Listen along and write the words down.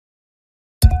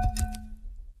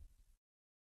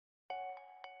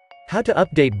How to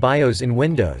update BIOS in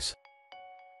Windows.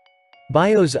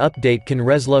 BIOS update can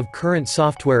resolve current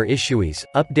software issues,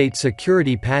 update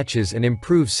security patches and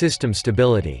improve system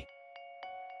stability.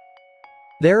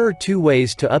 There are two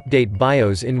ways to update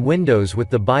BIOS in Windows with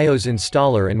the BIOS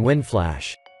installer and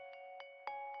WinFlash.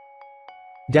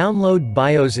 Download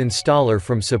BIOS installer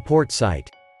from support site.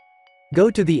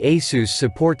 Go to the Asus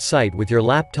support site with your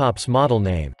laptop's model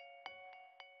name.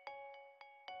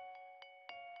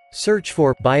 Search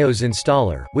for BIOS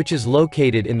installer, which is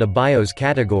located in the BIOS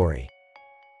category.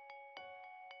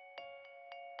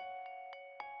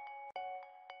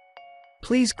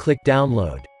 Please click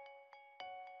Download.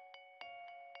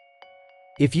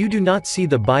 If you do not see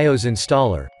the BIOS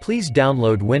installer, please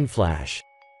download WinFlash.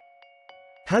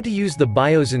 How to use the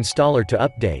BIOS installer to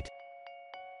update.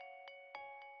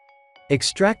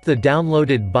 Extract the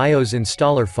downloaded BIOS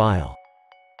installer file.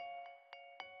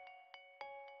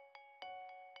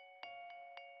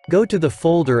 Go to the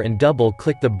folder and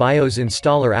double-click the BIOS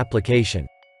installer application.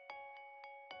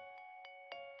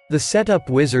 The setup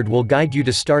wizard will guide you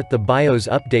to start the BIOS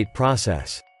update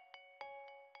process.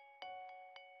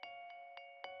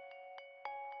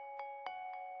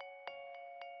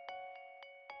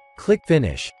 Click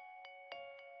Finish.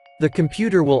 The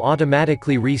computer will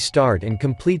automatically restart and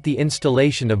complete the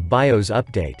installation of BIOS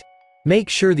update. Make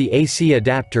sure the AC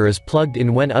adapter is plugged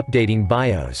in when updating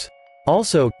BIOS.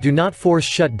 Also, do not force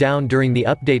shutdown during the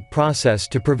update process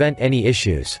to prevent any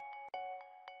issues.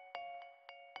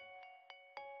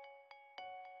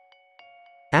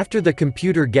 After the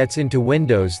computer gets into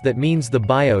Windows, that means the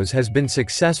BIOS has been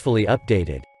successfully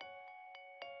updated.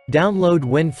 Download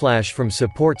WinFlash from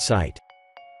support site.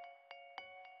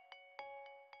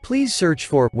 Please search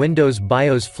for Windows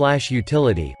BIOS Flash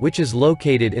Utility, which is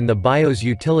located in the BIOS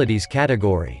Utilities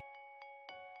category.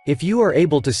 If you are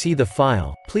able to see the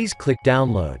file, please click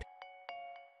Download.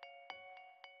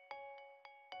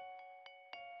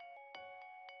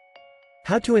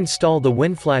 How to install the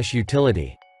WinFlash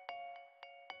utility.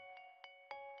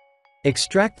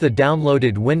 Extract the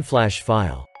downloaded WinFlash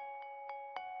file.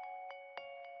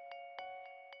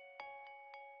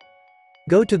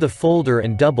 Go to the folder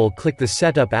and double-click the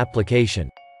Setup application.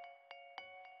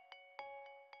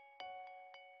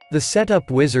 The Setup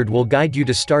wizard will guide you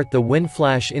to start the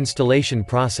WinFlash installation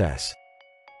process.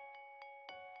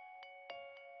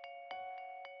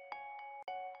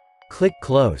 Click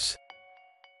Close.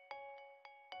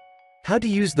 How to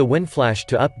use the WinFlash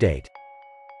to update.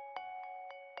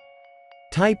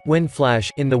 Type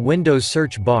WinFlash in the Windows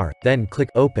search bar, then click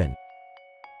Open.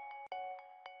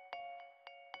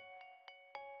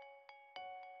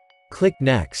 Click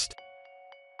Next.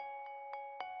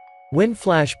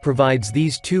 WinFlash provides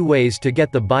these two ways to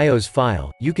get the BIOS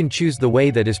file. You can choose the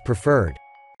way that is preferred.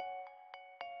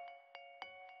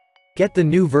 Get the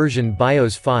new version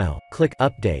BIOS file, click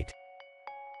Update.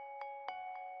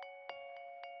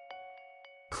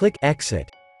 Click Exit.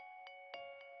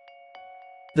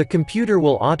 The computer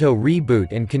will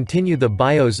auto-reboot and continue the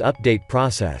BIOS update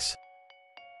process.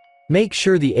 Make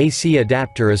sure the AC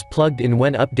adapter is plugged in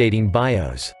when updating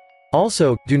BIOS.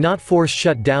 Also, do not force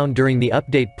shutdown during the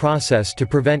update process to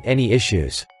prevent any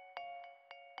issues.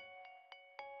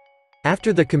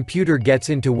 After the computer gets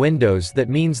into Windows, that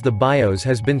means the BIOS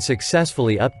has been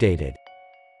successfully updated.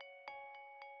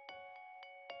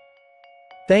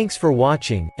 Thanks for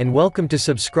watching, and welcome to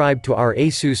subscribe to our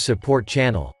Asus support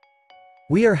channel.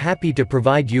 We are happy to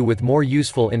provide you with more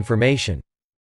useful information.